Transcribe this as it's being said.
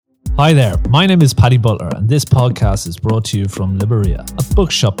Hi there, my name is Paddy Butler and this podcast is brought to you from Liberia, a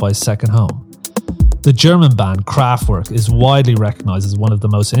bookshop by Second Home. The German band Kraftwerk is widely recognised as one of the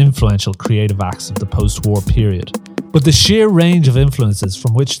most influential creative acts of the post-war period. But the sheer range of influences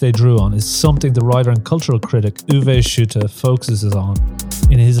from which they drew on is something the writer and cultural critic Uwe Schütte focuses on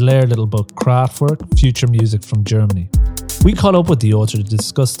in his rare little book Kraftwerk, Future Music from Germany. We caught up with the author to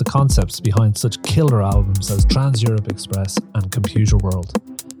discuss the concepts behind such killer albums as Trans-Europe Express and Computer World.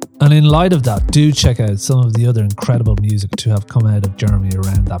 And in light of that, do check out some of the other incredible music to have come out of Germany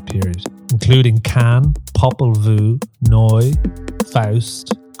around that period, including Can, Popol Vuh, Neu,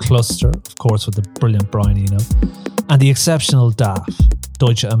 Faust, Cluster, of course with the brilliant Brian Eno, and the exceptional DAF,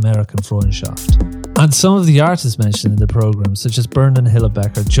 Deutsche American Freundschaft. And some of the artists mentioned in the programme, such as Bernard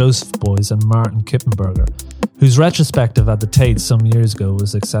Hillebecker, Joseph Beuys and Martin Kippenberger, whose retrospective at the Tate some years ago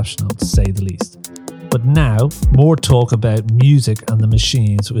was exceptional, to say the least. But now, more talk about music and the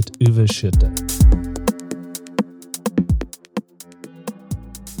machines with Uwe Schütte.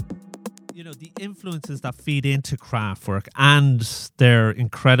 You know, the influences that feed into Kraftwerk and their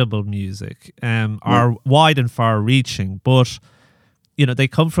incredible music are wide and far-reaching, but you know, they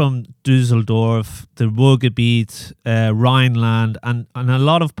come from Dusseldorf, the Ruhrgebiet, Rhineland, and a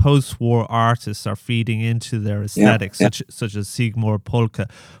lot of post-war artists are feeding into their aesthetics, such as Sigmar Polke,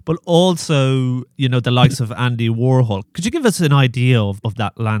 but also, you know, the likes of Andy Warhol. Could you give us an idea of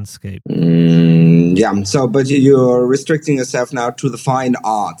that landscape? But you're restricting yourself now to the fine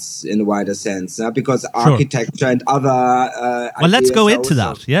arts in a wider sense, because architecture and other well, let's go into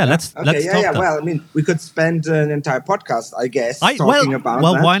that. Let's talk that. Well, I mean, we could spend an entire podcast, I guess, talking about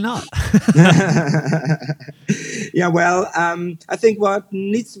that. Why not? I think what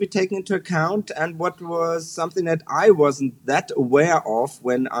needs to be taken into account, and what was something that I wasn't that aware of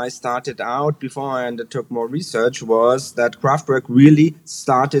when I started out, before I undertook more research, was that Kraftwerk really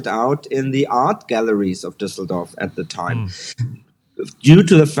started out in the art galleries of Düsseldorf at the time. Due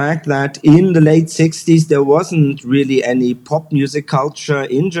to the fact that in the late 60s there wasn't really any pop music culture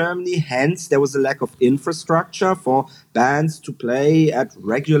in Germany, hence there was a lack of infrastructure for bands to play at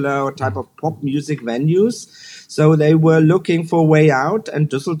regular type of pop music venues. So they were looking for a way out, and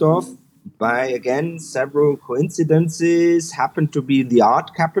Düsseldorf, by again several coincidences, happened to be the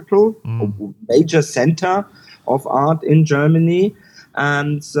art capital, a major center of art in Germany.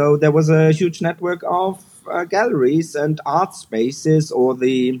 And so there was a huge network of galleries and art spaces, or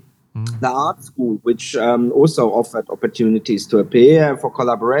the art school, which also offered opportunities to appear for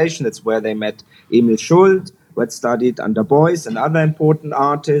collaboration. That's where they met Emil Schult, who had studied under Beuys and other important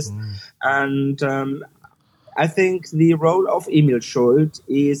artists. And I think the role of Emil Schult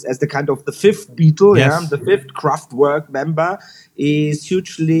is as the kind of the fifth Beatle, the fifth Kraftwerk member, is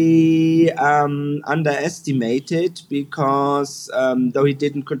hugely underestimated, because though he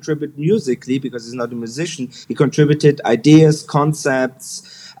didn't contribute musically, because he's not a musician, he contributed ideas, concepts,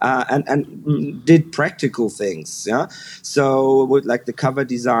 and did practical things, so with like the cover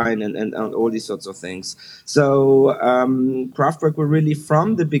design and all these sorts of things. So Kraftwerk were really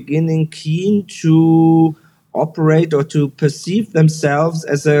from the beginning keen to operate or to perceive themselves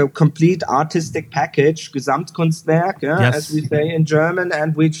as a complete artistic package, Gesamtkunstwerk, as we say in German,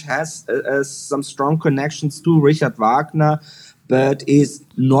 and which has some strong connections to Richard Wagner, but is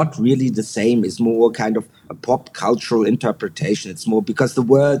not really the same. It's more kind of a pop cultural interpretation. It's more because the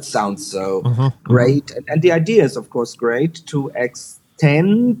words sound so great, and the idea is, of course, great to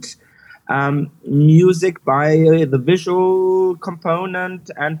extend music by the visual component,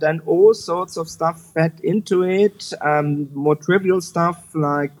 and then all sorts of stuff fed into it, more trivial stuff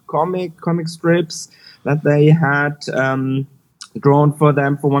like comic strips that they had drawn for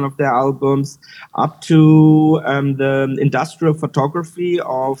them for one of their albums, up to the industrial photography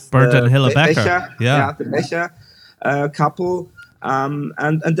of Bernard Hillebecker, the Becher couple.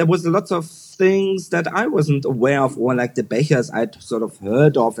 And there was lots of things that I wasn't aware of, or like the Bechers I'd sort of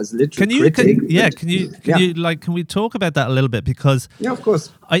heard of as literary critic. Can we talk about that a little bit? Because of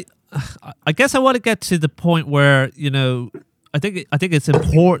course, I guess I want to get to the point where, you know, I think it's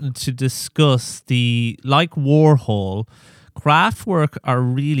important to discuss like Warhol, Kraftwerk are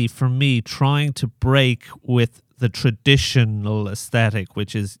really, for me, trying to break with the traditional aesthetic,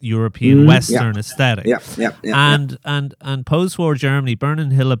 which is European Western aesthetic. And post-war Germany,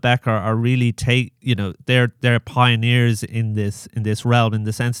 Bernard Hillebecker are really they're pioneers in this realm, in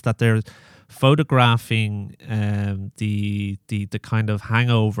the sense that they're photographing the kind of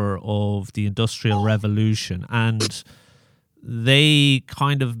hangover of the Industrial Revolution, and they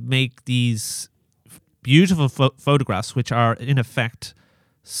kind of make these beautiful photographs which are in effect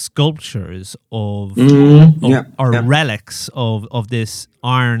sculptures of Yeah, or yeah. relics of this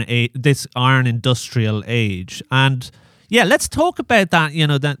iron industrial age. And yeah, let's talk about that.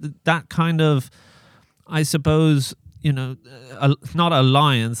 That kind of, I suppose, not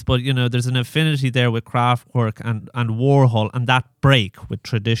alliance, but there's an affinity there with Kraftwerk and Warhol, and that break with Yeah,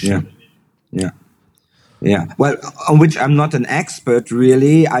 tradition. yeah. Yeah, well, on which I'm not an expert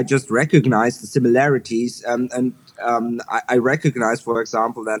really. I just recognize the similarities, and I recognize, for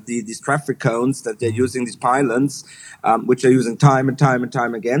example, that these traffic cones that they're using, these pylons, which they're using time and time and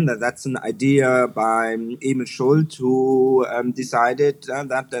time again. That's an idea by Emil Schult, who decided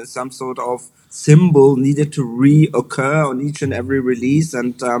that there's some sort of symbol needed to reoccur on each and every release,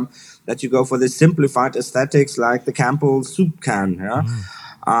 and that you go for the simplified aesthetics like the Campbell soup can. Yeah.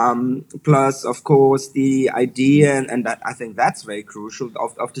 Plus, of course, the idea, and that, I think that's very crucial,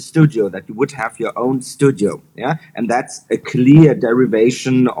 of the studio, that you would have your own studio, yeah, and that's a clear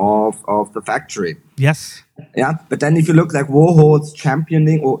derivation of the factory. Yes. Yeah, but then if you look like Warhol's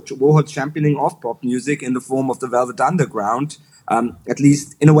championing of pop music in the form of the Velvet Underground, at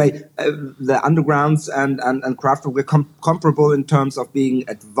least in a way, the Undergrounds and Kraftwerk were comparable in terms of being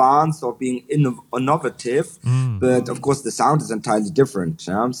advanced or being innovative, but of course the sound is entirely different.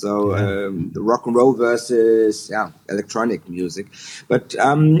 Yeah? So the rock and roll versus electronic music. But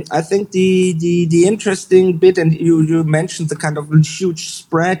I think the interesting bit, and you mentioned the kind of huge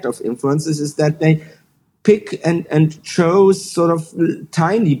spread of influences, is that they pick and chose sort of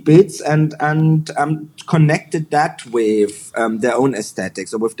tiny bits and connected that with their own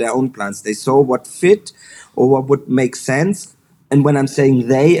aesthetics or with their own plans. They saw what fit or what would make sense. And when I'm saying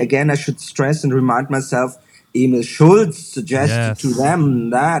they, again, I should stress and remind myself, Emil Schultz suggested to them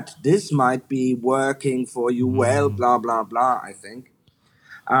that this might be working for you well, blah, blah, blah, I think.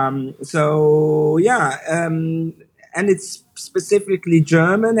 And it's specifically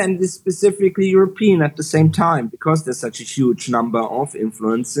German and it's specifically European at the same time, because there's such a huge number of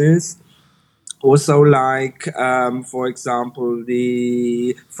influences. Also, like, for example,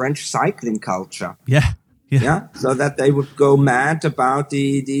 the French cycling culture. Yeah, so that they would go mad about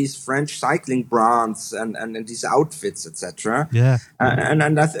these French cycling brands and these outfits, etc.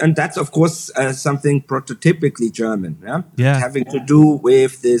 And that's of course something prototypically German. Having to do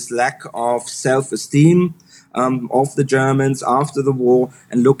with this lack of self-esteem of the Germans after the war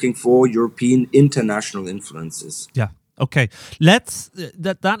and looking for European international influences. Yeah. Okay.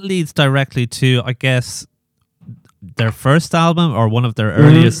 That leads directly to, I guess, their first album, or one of their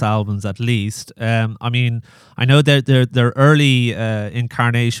earliest albums at least. I mean, I know their early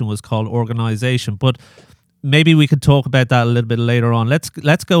incarnation was called Organization, but maybe we could talk about that a little bit later on. Let's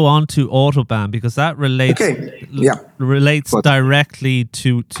go on to Autobahn, because that relates directly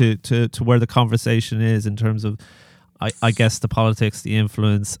to where the conversation is in terms of, I guess, the politics, the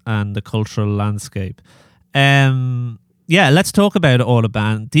influence, and the cultural landscape. Yeah, let's talk about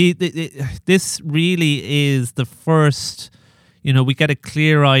Autobahn. This really is the first, we get a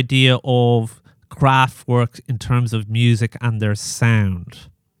clear idea of Kraftwerk in terms of music and their sound.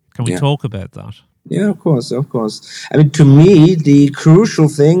 Can we talk about that? Yeah, of course. I mean, to me, the crucial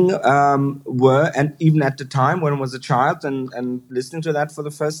thing were, and even at the time when I was a child and listening to that for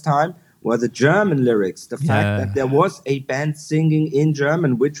the first time, were the German lyrics. The fact that there was a band singing in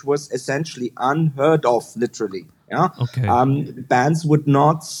German, which was essentially unheard of, literally. Yeah. Okay. Bands would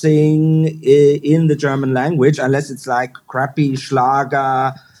not sing in the German language unless it's like crappy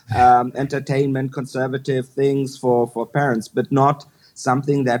Schlager, entertainment, conservative things for parents, but not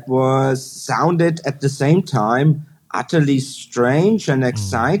something that was sounded at the same time utterly strange and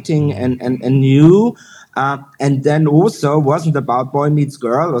exciting and new. And then also wasn't about boy meets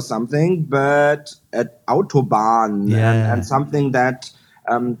girl or something, but at Autobahn and something that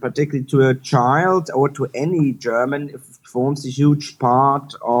particularly to a child or to any German forms a huge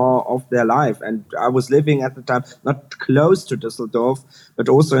part of their life. And I was living at the time not close to Düsseldorf, but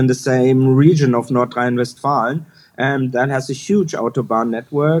also in the same region of North Rhine-Westphalia. And that has a huge Autobahn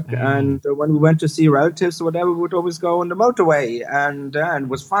network. And when we went to see relatives or whatever, we would always go on the motorway. And it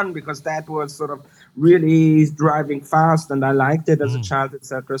was fun because that was sort of really driving fast. And I liked it as a child,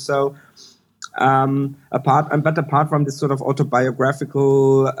 etc. So apart from this sort of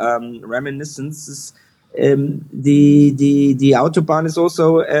autobiographical reminiscences, the Autobahn is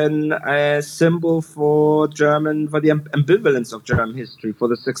also a symbol for the ambivalence of German history, for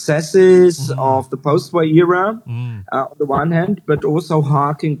the successes of the post-war era on the one hand, but also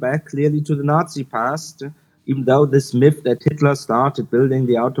harking back clearly to the Nazi past. Even though this myth that Hitler started building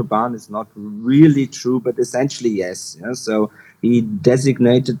the Autobahn is not really true, but essentially yes. Yeah? So He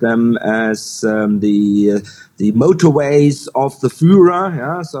designated them as the motorways of the Führer.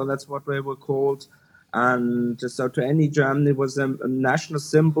 Yeah, so that's what they were called. And so to any German, it was a national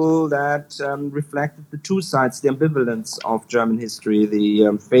symbol that reflected the two sides, the ambivalence of German history,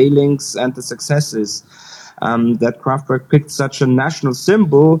 the failings and the successes. That Kraftwerk picked such a national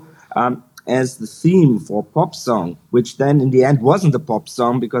symbol as the theme for a pop song, which then in the end wasn't a pop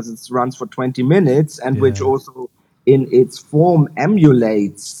song because it runs for 20 minutes and which also in its form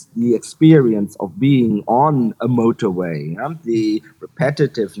emulates the experience of being on a motorway, the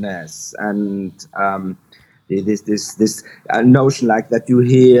repetitiveness and this notion like that you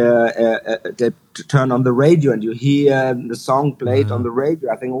hear that turn on the radio and you hear the song played on the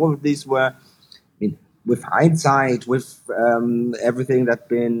radio. I think all of these were, with hindsight, with everything that's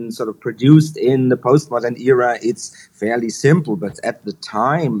been sort of produced in the postmodern era, it's fairly simple. But at the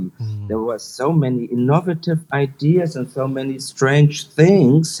time, there were so many innovative ideas and so many strange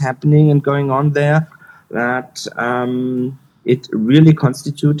things happening and going on there that it really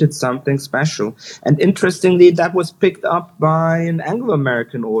constituted something special. And interestingly, that was picked up by an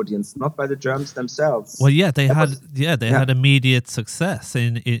Anglo-American audience, not by the Germans themselves. Well, yeah, they had immediate success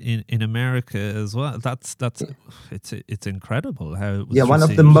in America as well. It's incredible how it was one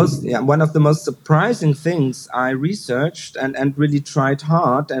of the most surprising things I researched and really tried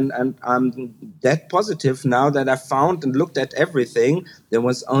hard, and I'm that positive now that I found and looked at everything. There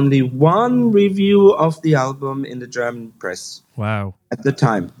was only one review of the album in the German press. Wow. At the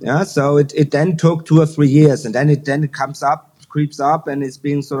time. Yeah. So it then took 2 or 3 years, and then it creeps up, and it's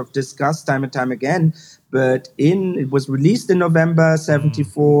being sort of discussed time and time again. But it was released in November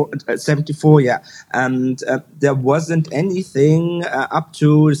 74, and there wasn't anything up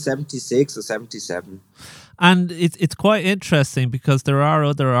to 76 or 77. And it's quite interesting because there are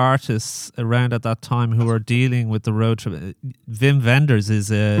other artists around at that time who are dealing with the road trip. Wim Wenders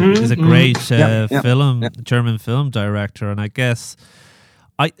is a great German film director, and I guess,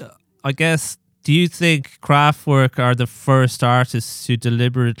 do you think Kraftwerk are the first artists who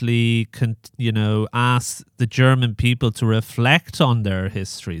deliberately ask the German people to reflect on their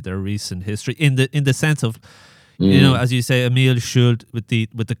history, their recent history, in the sense of, as you say, Emil Schult with the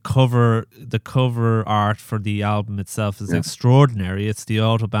cover art for the album itself is extraordinary. It's the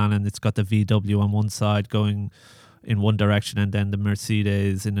Autobahn, and it's got the VW on one side going in one direction, and then the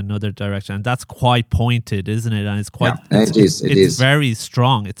Mercedes in another direction, and that's quite pointed, isn't it? And it's quite it is very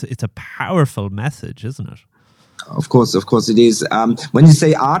strong. It's a powerful message, isn't it? Of course it is. When you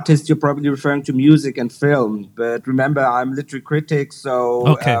say artist, you're probably referring to music and film. But remember, I'm literary critic,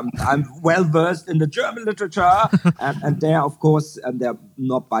 so I'm well versed in the German literature. and they're, of course, and they're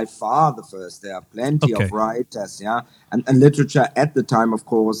not by far the first. There are plenty of writers, and literature at the time, of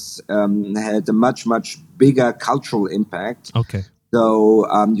course, had a much, much bigger cultural impact. Okay. So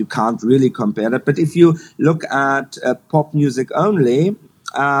you can't really compare that. But if you look at pop music only,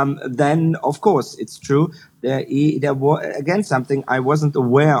 then of course it's true. There was again something I wasn't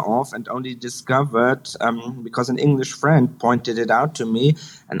aware of and only discovered because an English friend pointed it out to me,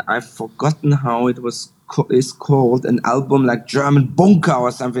 and I've forgotten how it is called, an album like German Bunker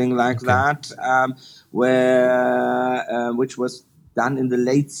or something like that, which was done in the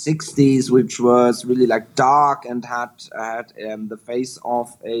late 60s, which was really like dark and had the face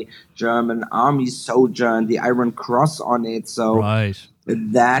of a German army soldier and the Iron Cross on it. So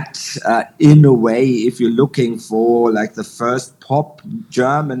that, in a way, if you're looking for like the first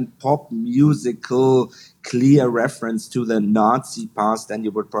German pop musical clear reference to the Nazi past, then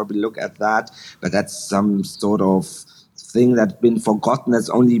you would probably look at that. But that's some sort of thing that's been forgotten, has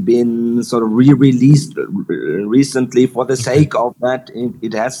only been sort of re-released recently for the sake of that.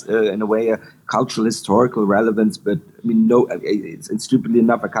 It has, in a way, a cultural historical relevance, but I mean, it's stupidly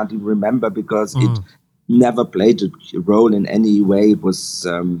enough, I can't even remember because it never played a role in any way. It was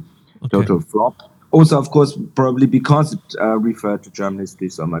total flop. Also, of course, probably because it referred to German history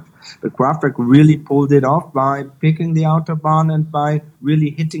so much. But Kraftwerk really pulled it off by picking the Autobahn and by really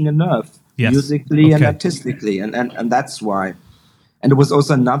hitting a nerve. Yes. Musically and artistically, and that's why. And there was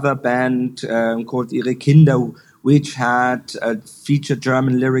also another band called Ihre Kinder, which had featured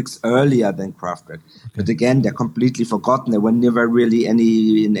German lyrics earlier than Kraftwerk. But again, they're completely forgotten. They were never really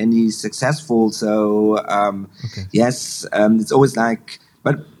any successful. So yes, it's always like,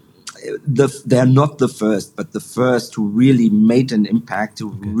 but they're not the first, but the first who really made an impact, who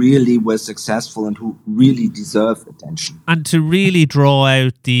really were successful and who really deserve attention. And to really draw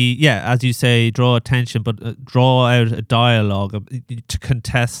out as you say, draw attention, but draw out a dialogue, to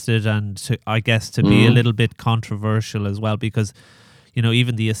contest it, and to, I guess, to be a little bit controversial as well, because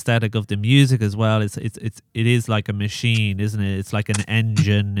even the aesthetic of the music as well. It is like a machine, isn't it? It's like an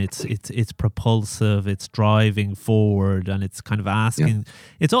engine. It's propulsive. It's driving forward, and it's kind of asking.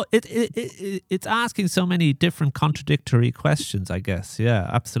 Yeah. It's asking so many different contradictory questions, I guess. Yeah,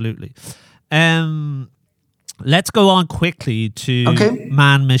 absolutely. Let's go on quickly to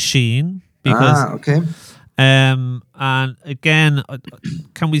Man Machine, because and again,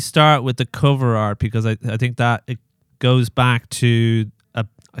 can we start with the cover art, because I think that it goes back to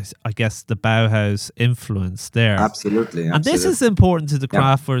I guess the Bauhaus influence there. Absolutely. And this is important to the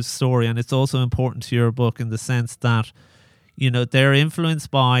Kraftwerk story, and it's also important to your book in the sense that they're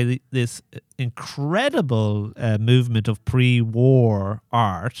influenced by this incredible movement of pre-war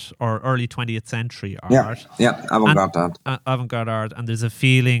art, or early 20th century art. Avant-garde art. Avant-garde art, and there's a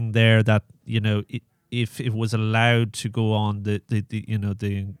feeling there that if it was allowed to go on, the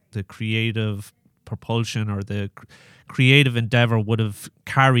creative propulsion or the creative endeavor would have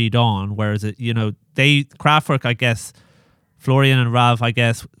carried on. Whereas Kraftwerk, I guess, Florian and Ralph, I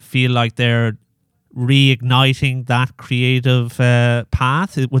guess, feel like they're reigniting that creative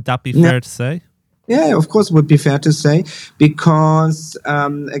path. Would that be fair to say? Yeah, of course, it would be fair to say, because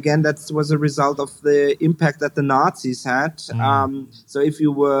again, that was a result of the impact that the Nazis had. So if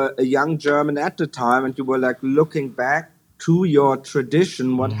you were a young German at the time and you were like looking back to your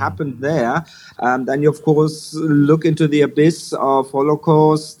tradition, what happened there, then you of course look into the abyss of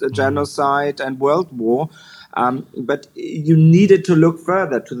Holocaust, genocide, and World War. But you needed to look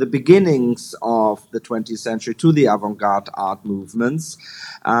further to the beginnings of the 20th century, to the avant-garde art movements.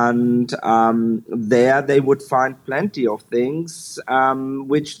 And there they would find plenty of things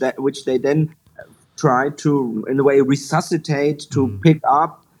which they then try to, in a way, resuscitate, to pick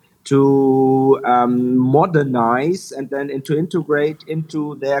up, to modernize, and then to integrate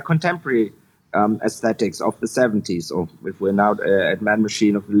into their contemporary aesthetics of the 70s, or if we're now at Man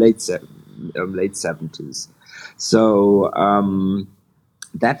Machine, of the late 70s. So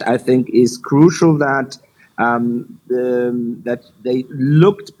that, I think, is crucial, that that they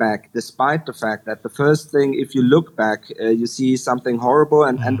looked back, despite the fact that the first thing, if you look back, you see something horrible,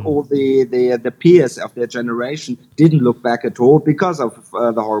 and all the peers of their generation didn't look back at all because of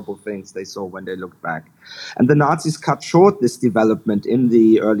the horrible things they saw when they looked back. And the Nazis cut short this development in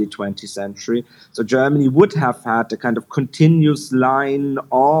the early 20th century. So Germany would have had a kind of continuous line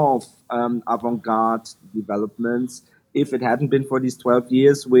of avant-garde developments if it hadn't been for these 12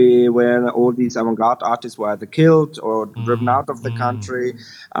 years where all these avant-garde artists were either killed or driven out of the country,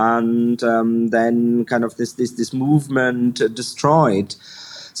 and then kind of this movement destroyed.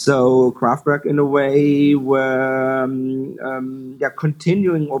 So Kraftwerk, in a way, were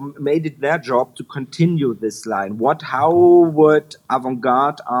continuing, or made it their job to continue this line. How would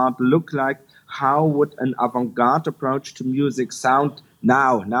avant-garde art look like? How would an avant-garde approach to music sound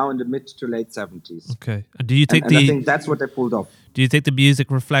now in the mid to late 70s? Okay. And do you think I think that's what they pulled off. Do you think the music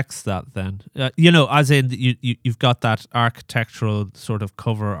reflects that then? As in you've got that architectural sort of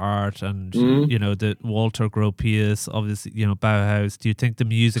cover art, and the Walter Gropius, obviously, Bauhaus. Do you think the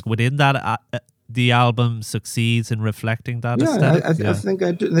music within that the album succeeds in reflecting that aesthetic? I think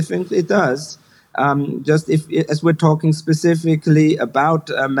I do. I think it does. Just as we're talking specifically about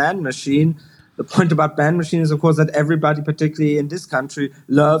Man Machine. The point about Man Machine is, of course, that everybody, particularly in this country,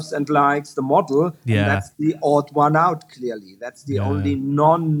 loves and likes the model. Yeah. And that's the odd one out, clearly. That's the only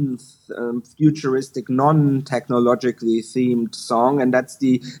non-futuristic, non-technologically themed song. And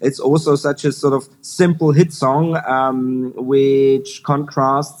it's also such a sort of simple hit song, which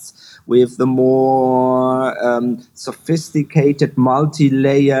contrasts with the more sophisticated,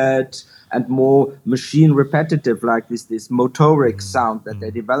 multi-layered, and more machine repetitive, like this motoric sound that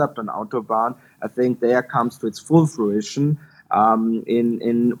they developed on Autobahn. I think there comes to its full fruition,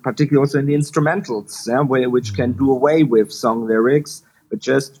 in particularly also in the instrumentals, which can do away with song lyrics, but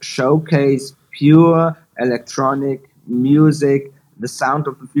just showcase pure electronic music, the sound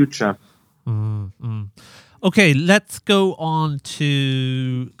of the future. Okay, let's go on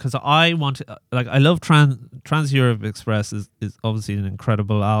to, because I want to, I love Trans-Europe Express is obviously an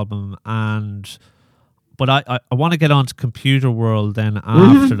incredible album, but I want to get on to Computer World then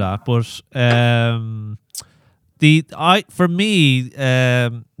after that. But for me,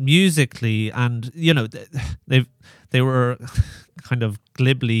 musically, and they were kind of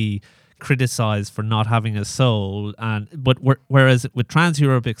glibly criticized for not having a soul, but whereas with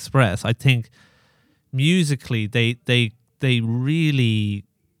Trans-Europe Express, I think musically they really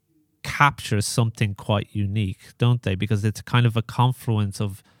capture something quite unique, don't they? Because it's kind of a confluence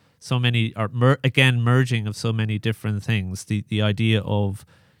of so many, or merging of so many different things. The idea of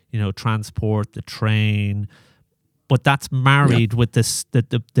transport, the train, but that's married with this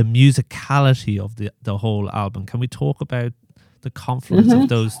the musicality of the whole album. Can we talk about the confluence of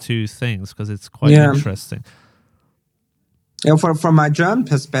those two things, because it's quite interesting? Yeah, from my German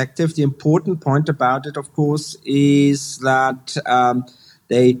perspective, the important point about it, of course, is that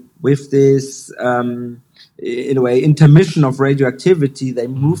they, with this, in a way, intermission of radioactivity, they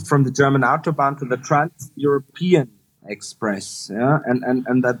moved from the German Autobahn to the Trans-European Express. Yeah,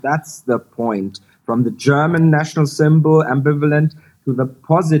 and that's the point. From the German national symbol, ambivalent, to the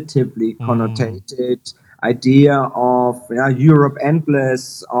positively connotated idea of Europe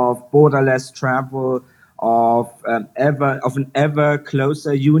endless, of borderless travel, of an ever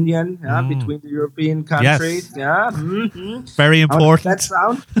closer union between the European countries. Yes. Very important.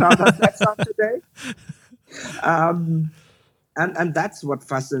 How does that sound today? And that's what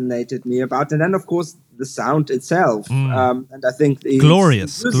fascinated me about. And then, of course, the sound itself. And I think it's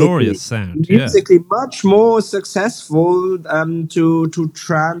glorious sound. Musically, much more successful to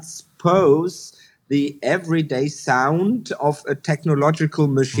transpose the everyday sound of a technological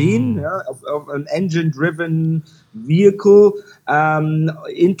machine, of an engine-driven vehicle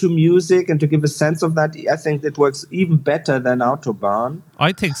into music, and to give a sense of that. I think it works even better than Autobahn.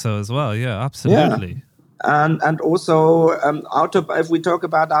 I think so as well. Yeah, absolutely. Yeah. And also, if we talk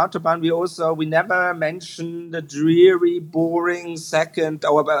about Autobahn, we never mention the dreary, boring second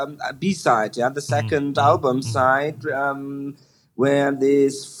or B-side, the second album side, where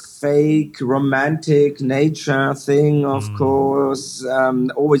this fake romantic nature thing, of course,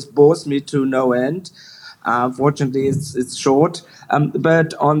 always bores me to no end. Fortunately, it's short.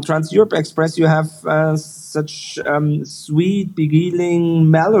 But on Trans-Europe Express, you have such sweet, beguiling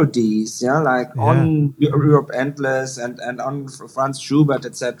melodies, on Europe Endless and on Franz Schubert,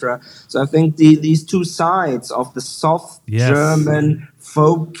 etc. So I think these two sides of the soft German,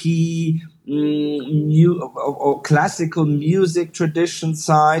 folky, or classical music tradition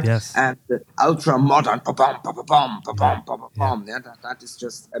side, and the ultra modern that is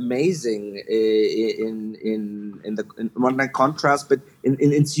just amazing in modern contrast, but in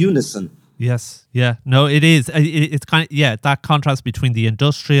its unison. Yes, yeah, no, it is. It's kind of that contrast between the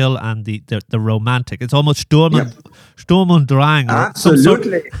industrial and the romantic. It's almost Sturm und Drang.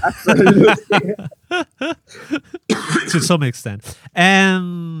 Absolutely. To some extent.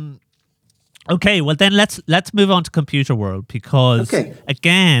 Okay, well then let's move on to Computer World, because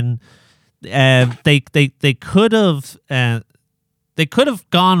again, they could have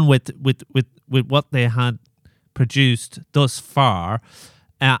gone with what they had produced thus far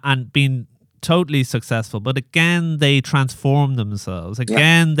and been totally successful, but again they transform themselves.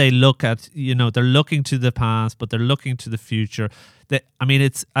 Again, they look at, they're looking to the past, but they're looking to the future.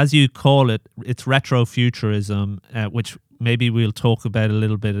 It's, as you call it, it's retrofuturism, which maybe we'll talk about a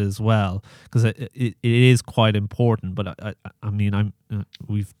little bit as well, because it is quite important. But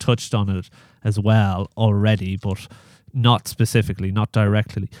we've touched on it as well already, but not specifically, not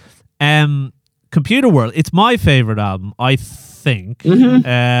directly. Computer World, it's my favorite album, I think.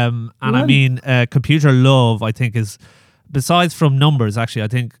 Computer Love, I think, is, besides from Numbers, actually, I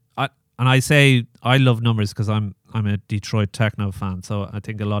think, I say I love Numbers because I'm a Detroit techno fan, so I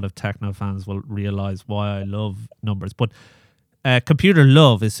think a lot of techno fans will realize why I love Numbers. But Computer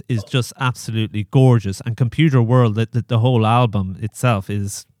Love is just absolutely gorgeous, and Computer World, the whole album itself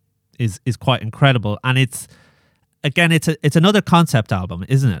is quite incredible, and it's another concept album,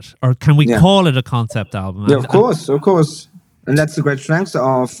 isn't it? Or can we call it a concept album? Yeah, of course. And that's the great strength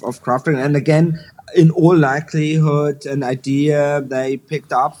of Kraftwerk. And again, in all likelihood, an idea they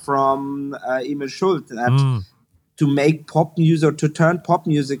picked up from Uwe Schütte, that to make pop music, or to turn pop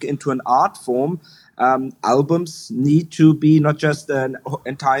music into an art form, albums need to be not just an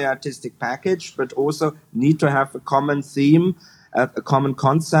entire artistic package, but also need to have a common theme, a common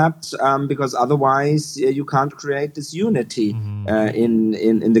concept, because otherwise you can't create this unity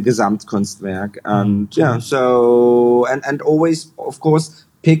in the Gesamtkunstwerk. And always, of course,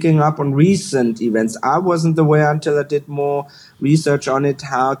 picking up on recent events. I wasn't aware until I did more research on it,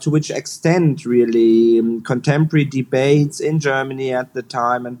 to which extent really contemporary debates in Germany at the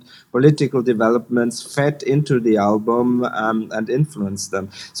time and political developments fed into the album and influenced them.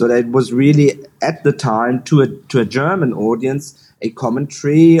 So that it was really, at the time, to a German audience, a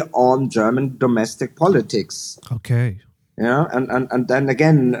commentary on German domestic politics. Okay. Yeah, and then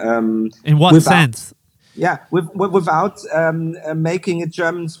again, in what sense? Yeah, without making it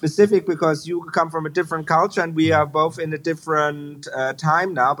German specific, because you come from a different culture and we are both in a different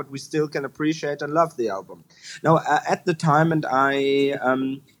time now, but we still can appreciate and love the album. Now, at the time, and I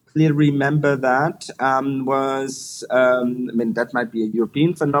clearly remember that was, that might be a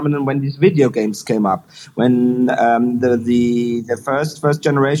European phenomenon when these video games came up. When the first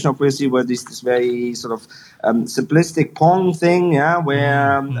generation obviously were this very sort of simplistic Pong thing,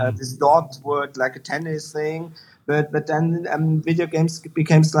 where this dot word like a tennis thing. But then video games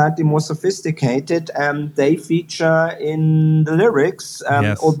became slightly more sophisticated, and they feature in the lyrics,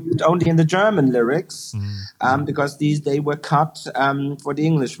 albeit only in the German lyrics, because they were cut for the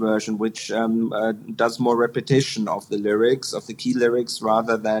English version, which does more repetition of the lyrics, of the key lyrics,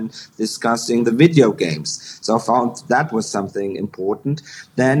 rather than discussing the video games. So I found that was something important.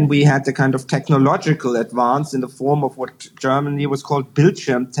 Then we had the kind of technological advance in the form of what Germany was called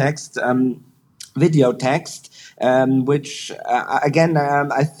Bildschirmtext, video text, which again,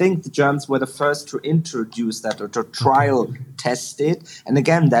 I think the Germans were the first to introduce that or to trial test it. And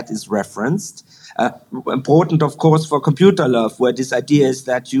again, that is referenced. Important, of course, for computer love, where this idea is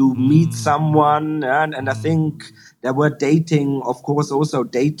that you meet someone, and I think there were dating, of course, also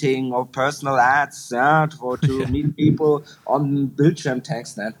dating or personal ads to meet people on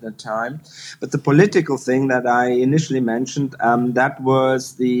Bildschirmtext at the time. But the political thing that I initially mentioned, that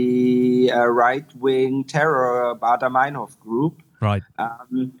was the right-wing terror Baader-Meinhof group. Right.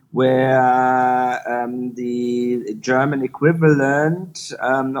 Where the German equivalent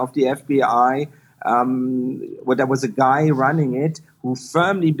of the FBI, where there was a guy running it who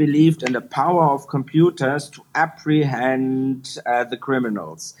firmly believed in the power of computers to apprehend the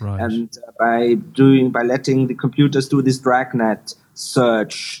criminals, and by letting the computers do this dragnet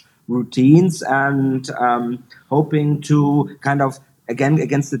search routines, and hoping to kind of, again,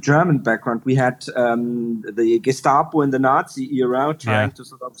 against the German background, we had the Gestapo in the Nazi era trying to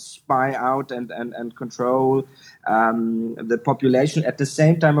sort of spy out and control the population. At the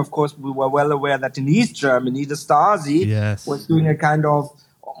same time, of course, we were well aware that in East Germany, the Stasi was doing a kind of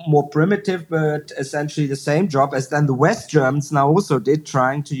more primitive but essentially the same job as then the West Germans now also did,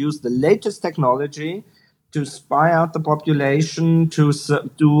 trying to use the latest technology to spy out the population, to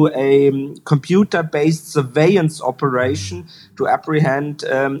do a computer-based surveillance operation to apprehend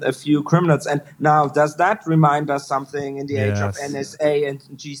a few criminals. And now, does that remind us something in the age of NSA and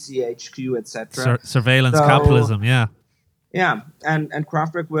GCHQ, etc.? Surveillance capitalism, Yeah, and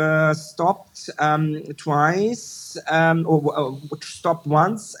Kraftwerk were stopped twice, or stopped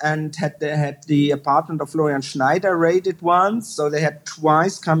once, and had the apartment of Florian Schneider raided once. So they had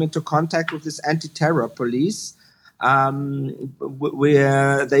twice come into contact with this anti-terror police,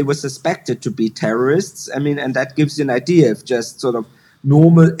 where they were suspected to be terrorists. I mean, and that gives you an idea of just sort of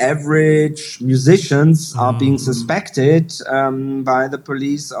normal, average musicians are being suspected by the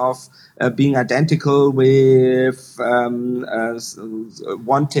police of being identical with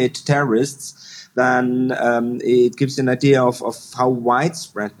wanted terrorists, then it gives you an idea of how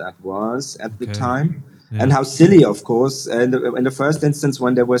widespread that was at the time. And how silly, of course, in the first instance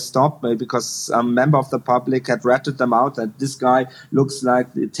when they were stopped, because some member of the public had ratted them out that this guy looks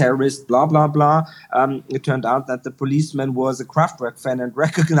like the terrorist, blah, blah, blah. It turned out that the policeman was a Kraftwerk fan and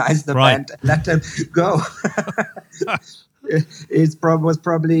recognized the band and let them go. It was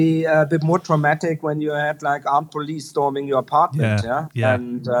probably a bit more traumatic when you had like armed police storming your apartment,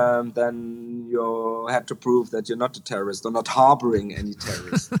 and then you had to prove that you're not a terrorist or not harboring any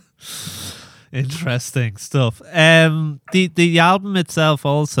terrorists. Interesting stuff. The album itself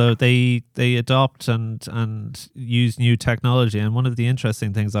also, they adopt and use new technology, and one of the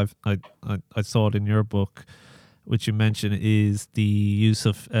interesting things I saw it in your book, which you mentioned, is the use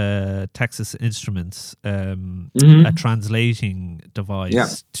of Texas Instruments, a translating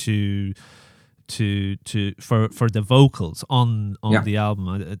device for the vocals on the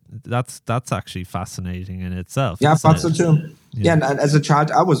album. That's actually fascinating in itself. Yeah, I thought so too. Yeah, and as a child,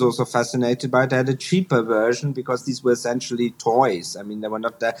 I was also fascinated by it. I had a cheaper version because these were essentially toys. I mean, they were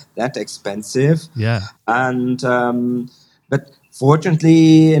not that expensive. Yeah. And but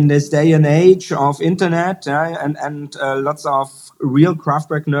fortunately, in this day and age of internet, and lots of real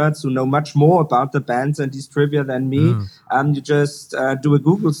Kraftwerk nerds who know much more about the bands and these trivia than me, you just do a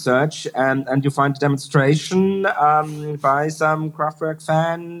Google search and you find a demonstration by some Kraftwerk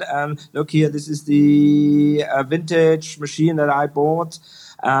fan. Look here, this is the vintage machine that I bought,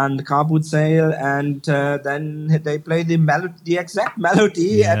 and the car boot sale, and then they play the exact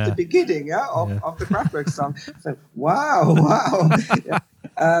melody at the beginning of the Kraftwerk song. So, wow.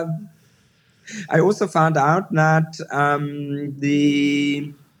 I also found out that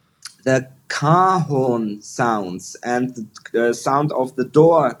the car horn sounds and the sound of the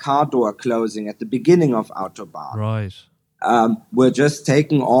car door closing at the beginning of Autobahn. Right. were just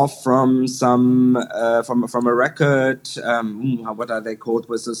taken off from some from a record. What are they called?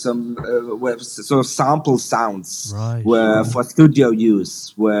 Was some sort of sample sounds were for studio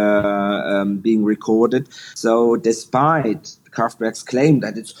use were being recorded. So despite Kraftwerk's claim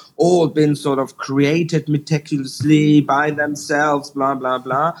that it's all been sort of created meticulously by themselves, blah, blah,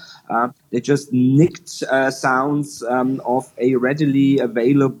 blah. They just nicked sounds of a readily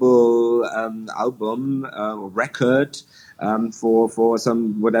available album or record for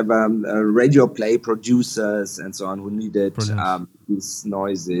some whatever radio play producers and so on who needed these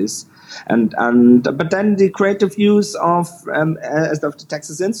noises. But then the creative use of the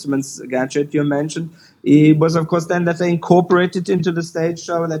Texas Instruments gadget you mentioned, it was of course then that they incorporated into the stage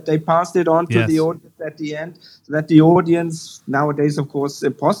show, that they passed it on to the audience at the end, so that the audience, nowadays of course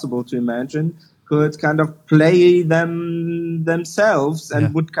impossible to imagine, could kind of play them themselves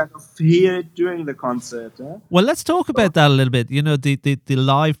and would kind of hear it during the concert. Well, let's talk about that a little bit. You know, the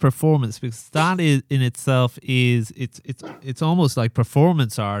live performance, because that is in itself is it's almost like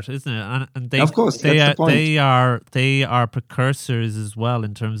performance art, isn't it? And they, of course, they are precursors as well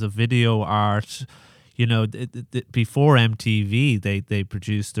in terms of video art. You know, before MTV, they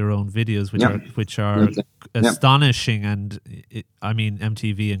produced their own videos, which are astonishing, and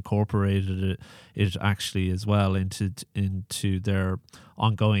MTV incorporated it actually as well into their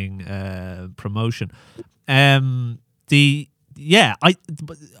ongoing promotion. Sorry,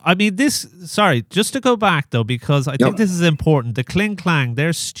 just to go back though, because I think this is important. The Kling Klang,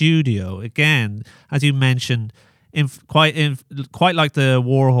 their studio, again, as you mentioned, quite like the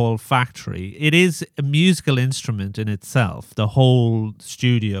Warhol factory, it is a musical instrument in itself. The whole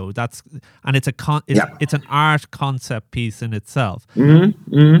studio, it's an art concept piece in itself,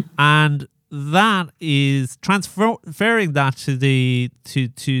 and that is transferring that to the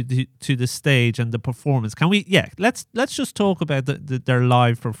stage and the performance. Can we? Yeah, let's just talk about their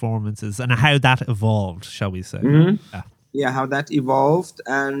live performances and how that evolved, shall we say? How that evolved.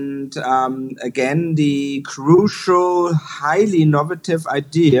 And again, the crucial, highly innovative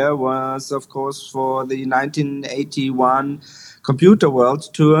idea was, of course, for the 1981 Computer World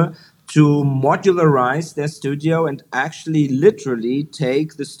Tour to modularize their studio and actually literally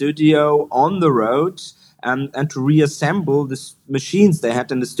take the studio on the road and to reassemble the machines they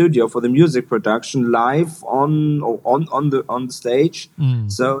had in the studio for the music production live on the stage,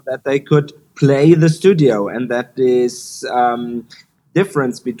 so that they could play the studio. And that is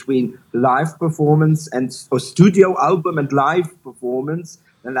difference between live performance and studio album and live performance,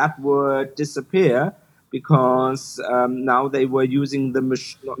 and that would disappear, because now they were using the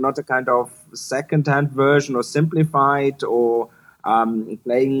not a kind of second-hand version or simplified or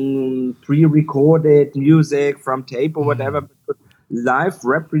playing pre-recorded music from tape or whatever, but could live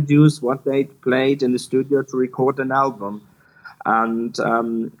reproduce what they played in the studio to record an album. And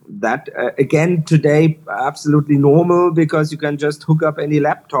that, again, today, absolutely normal, because you can just hook up any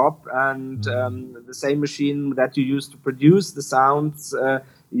laptop and the same machine that you used to produce the sounds,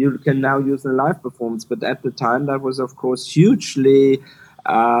 you can now use in live performance. But at the time, that was, of course, hugely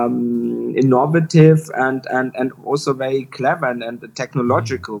innovative and also very clever and a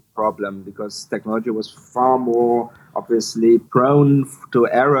technological problem, because technology was far more obviously prone to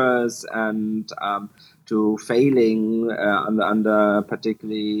errors and to failing under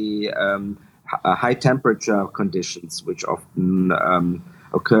particularly high temperature conditions, which often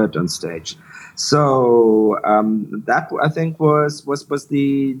occurred on stage. So that, I think, was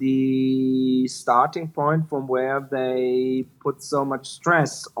the starting point from where they put so much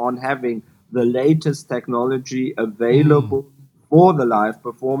stress on having the latest technology available for the live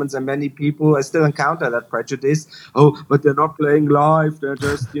performance. And many people, I still encounter that prejudice. Oh, but they're not playing live; they're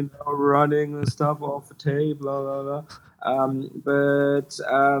just running the stuff off the tape, blah blah blah.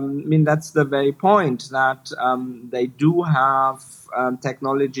 That's the very point, that they do have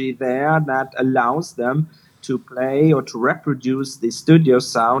technology there that allows them to play or to reproduce the studio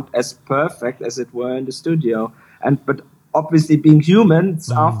sound as perfect as it were in the studio. But obviously, being humans,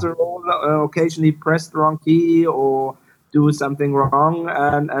 after all, occasionally press the wrong key or do something wrong,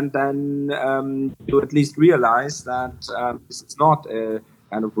 and then you at least realize that this is not a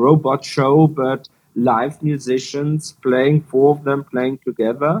kind of robot show, but live musicians playing, four of them playing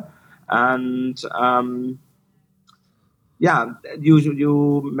together. And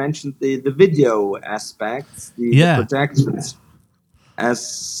you mentioned the video aspects, the projections, as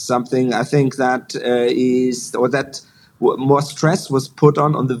something I think that more stress was put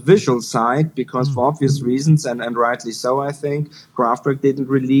on the visual side, because for obvious reasons, and rightly so, I think, Kraftwerk didn't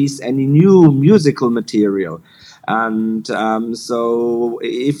release any new musical material. And so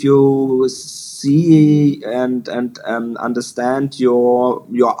if you see and understand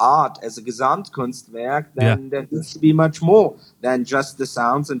your art as a Gesamtkunstwerk, then there needs to be much more than just the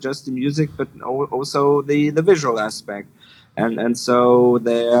sounds and just the music, but also the visual aspect. And so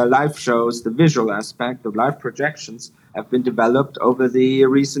the live shows, the visual aspect, the live projections have been developed over the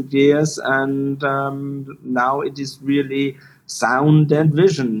recent years, and now it is really sound and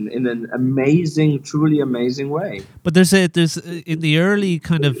vision in an amazing, truly amazing way. But there's in the early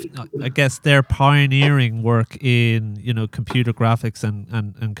kind of, I guess, their pioneering work in, you know, computer graphics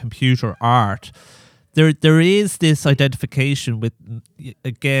and computer art. There is this identification with,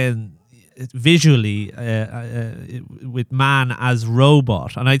 again, visually with man as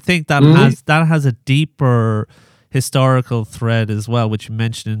robot, and I think that has a deeper historical thread as well, which you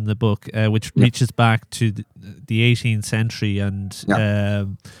mentioned in the book, which reaches back to the 18th century and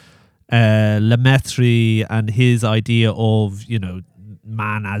Lemaitre and his idea of, you know,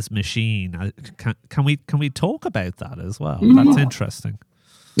 man as machine. Can we talk about that as well? That's interesting.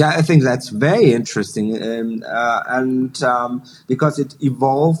 Yeah, I think that's very interesting, and because it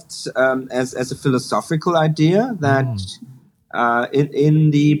evolved as a philosophical idea that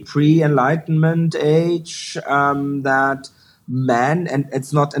in the pre-Enlightenment age, that man, and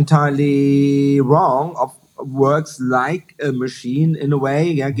it's not entirely wrong, works like a machine in a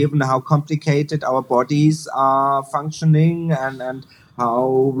way, given how complicated our bodies are functioning and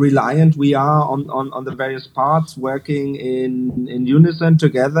how reliant we are on the various parts working in unison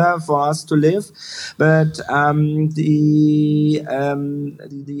together for us to live. But the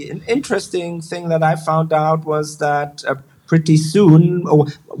interesting thing that I found out was that pretty soon, or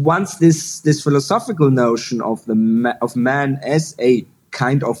once this philosophical notion of man as a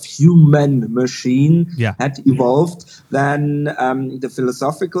kind of human machine had evolved, then the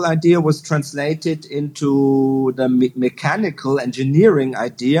philosophical idea was translated into the mechanical engineering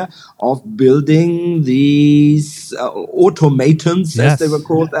idea of building these automatons, as they were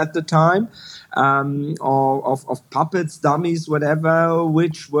called at the time, or of puppets, dummies, whatever,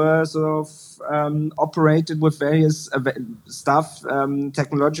 which were sort of operated with various stuff,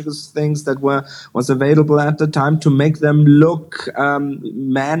 technological things that was available at the time to make them look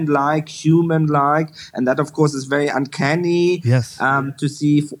man-like, human-like, and that of course is very uncanny to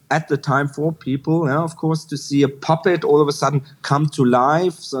see at the time for people. Of course, to see a puppet all of a sudden come to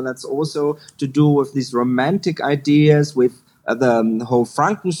life. So that's also to do with these romantic ideas, with the whole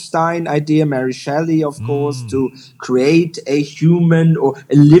Frankenstein idea, Mary Shelley, of course, to create a human or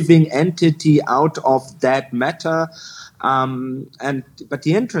a living entity out of dead matter. But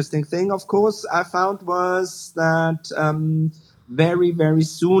the interesting thing, of course, I found was that very, very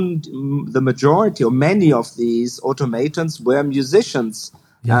soon the majority or many of these automatons were musicians.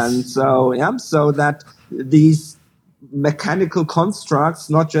 And so that these mechanical constructs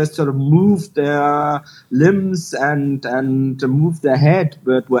not just sort of moved their limbs and moved their head,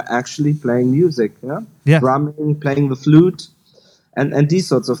 but were actually playing music, drumming, playing the flute, and these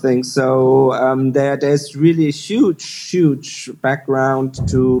sorts of things. So there's really a huge background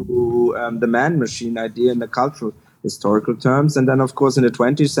to the man-machine idea in the cultural historical terms. And then, of course, in the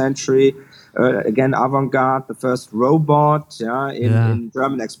 20th century, again, avant-garde, the first robot, in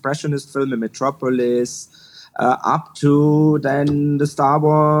German expressionist film, in Metropolis, up to then the Star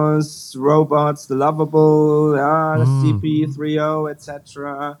Wars robots, the Lovable, the CP-30,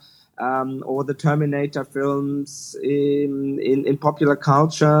 etc., or the Terminator films in popular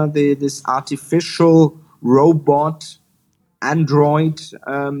culture. This artificial robot android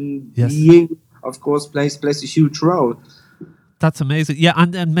being, of course, plays a huge role. That's amazing. Yeah,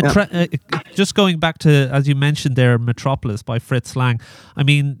 and just going back to, as you mentioned there, Metropolis by Fritz Lang. I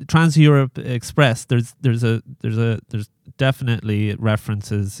mean, Trans-Europe Express. There's definitely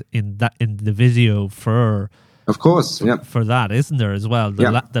references in the video for. Of course, for that, isn't there as well?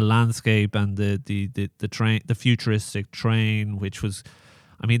 The landscape and the train, the futuristic train, which was.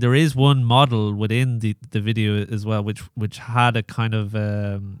 I mean, there is one model within the video as well, which had a kind of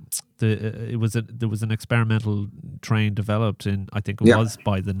there was an experimental train developed in, I think it was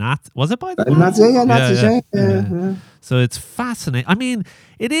by the Nats. Was it by the Nats? Yeah. So it's fascinating. I mean,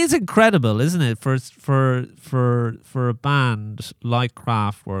 it is incredible, isn't it, for a band like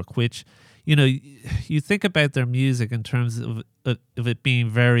Kraftwerk, which, you know, you think about their music in terms of it being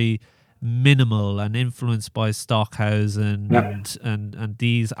very minimal and influenced by Stockhausen and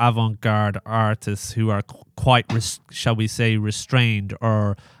these avant-garde artists who are quite, shall we say, restrained,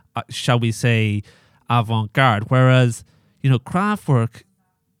 or shall we say avant-garde, whereas, you know, Kraftwerk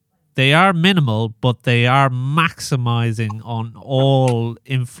they are minimal, but they are maximizing on all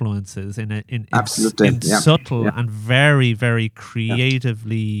influences in subtle and very, very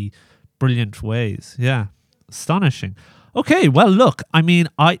creatively brilliant ways. Yeah, astonishing. Okay, well, look, the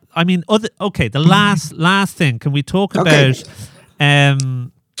last thing. Can we talk about?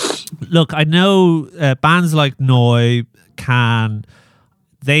 Look, I know bands like Noi can.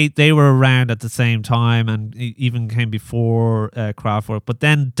 They were around at the same time and even came before Kraftwerk, but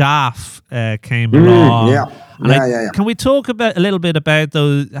then DAF came along. Can we talk a little bit about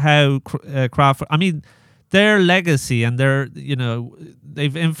how Kraftwerk? I mean, their legacy and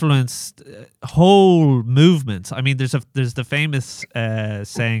they've influenced whole movements. I mean, there's the famous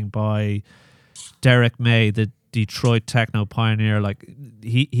saying by Derek May, the Detroit techno pioneer. Like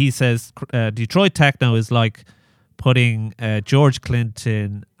he says, Detroit techno is like putting George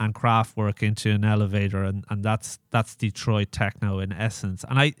Clinton and Kraftwerk into an elevator, and that's Detroit techno in essence.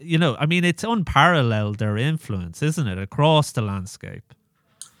 And it's unparalleled, their influence, isn't it, across the landscape?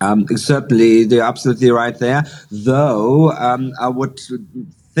 Certainly, they're absolutely right there. Though I would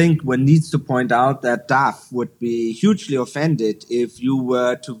think one needs to point out that DAF would be hugely offended if you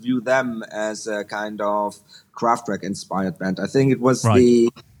were to view them as a kind of Kraftwerk-inspired band. I think it was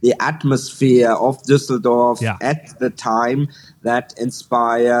the atmosphere of Düsseldorf at the time that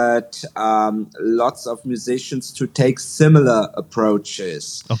inspired lots of musicians to take similar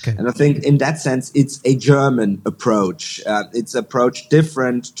approaches. Okay. And I think in that sense, it's a German approach. It's approach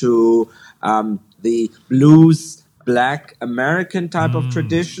different to the blues, Black American type of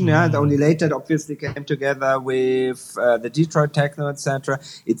tradition. And only later it obviously came together with the Detroit techno, etc.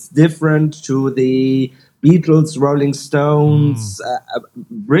 It's different to the Beatles, Rolling Stones, a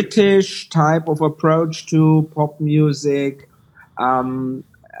British type of approach to pop music. And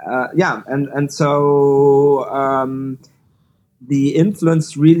so the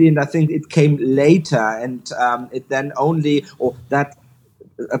influence really, and I think it came later, and it then only, or that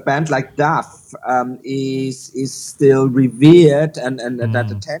a band like DAF is still revered, and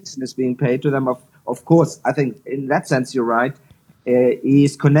that attention is being paid to them. Of course, I think in that sense you're right.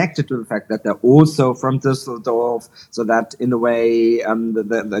 Is connected to the fact that they're also from Düsseldorf, so that in a way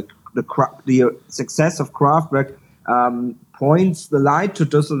the success of Kraftwerk points the light to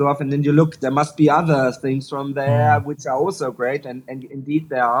Düsseldorf, and then you look, there must be other things from there which are also great, and indeed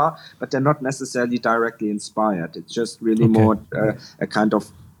there are, but they're not necessarily directly inspired. It's just really more a kind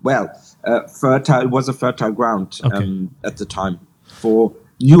of fertile. It was a fertile ground at the time for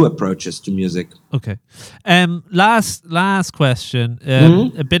new approaches to music. Okay. Last question.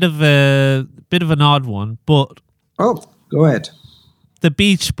 A bit of an odd one, but go ahead. The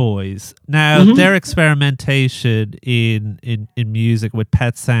Beach Boys. Now, their experimentation in music with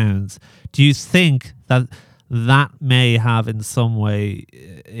pet sounds. Do you think that may have in some way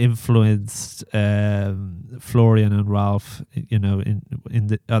influenced Florian and Ralph,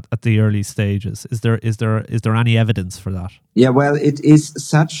 at the early stages? Is there any evidence for that? Yeah, well, it is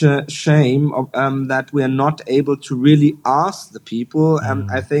such a shame that we are not able to really ask the people.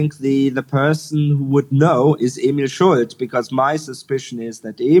 I think the person who would know is Emil Schult, because my suspicion is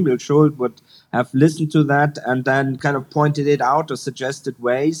that Emil Schult would have listened to that and then kind of pointed it out or suggested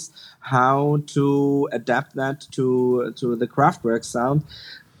ways how to adapt that to the Kraftwerk sound.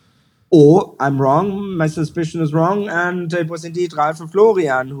 Or I'm wrong, my suspicion is wrong, and it was indeed Ralph and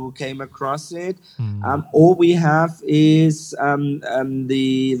Florian who came across it. All we have is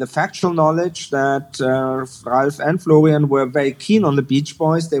the factual knowledge that Ralph and Florian were very keen on the Beach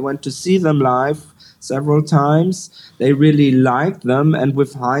Boys. They went to see them live several times. They really liked them, and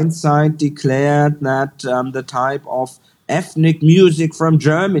with hindsight declared that the type of ethnic music from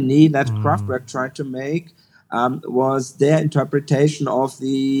Germany that Kraftwerk tried to make was their interpretation of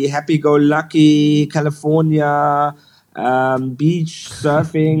the happy-go-lucky California beach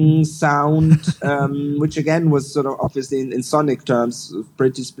surfing sound, which again was sort of obviously in sonic terms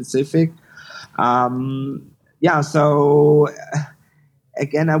pretty specific. So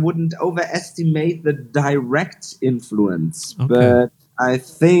again, I wouldn't overestimate the direct influence, but I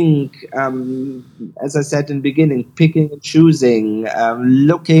think, as I said in the beginning, picking and choosing,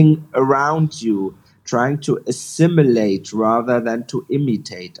 looking around you, trying to assimilate rather than to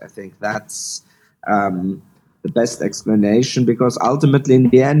imitate. I think that's the best explanation, because ultimately, in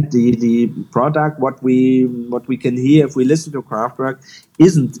the end, the product, what we can hear if we listen to Kraftwerk,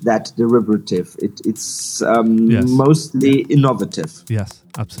 isn't that derivative. It's mostly innovative. Yes,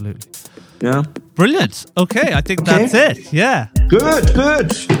 absolutely. Yeah. Brilliant. Okay, I think that's it. Yeah.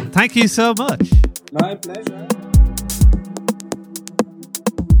 Good. Thank you so much. My pleasure.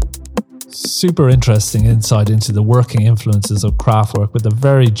 Super interesting insight into the working influences of Kraftwerk with the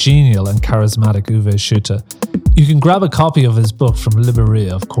very genial and charismatic Uwe Schütte. You can grab a copy of his book from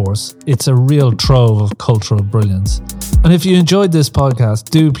Libreria, of course. It's a real trove of cultural brilliance. And if you enjoyed this podcast,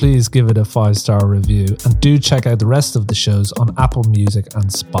 do please give it a 5-star review and do check out the rest of the shows on Apple Music and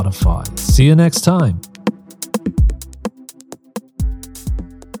Spotify. See you next time.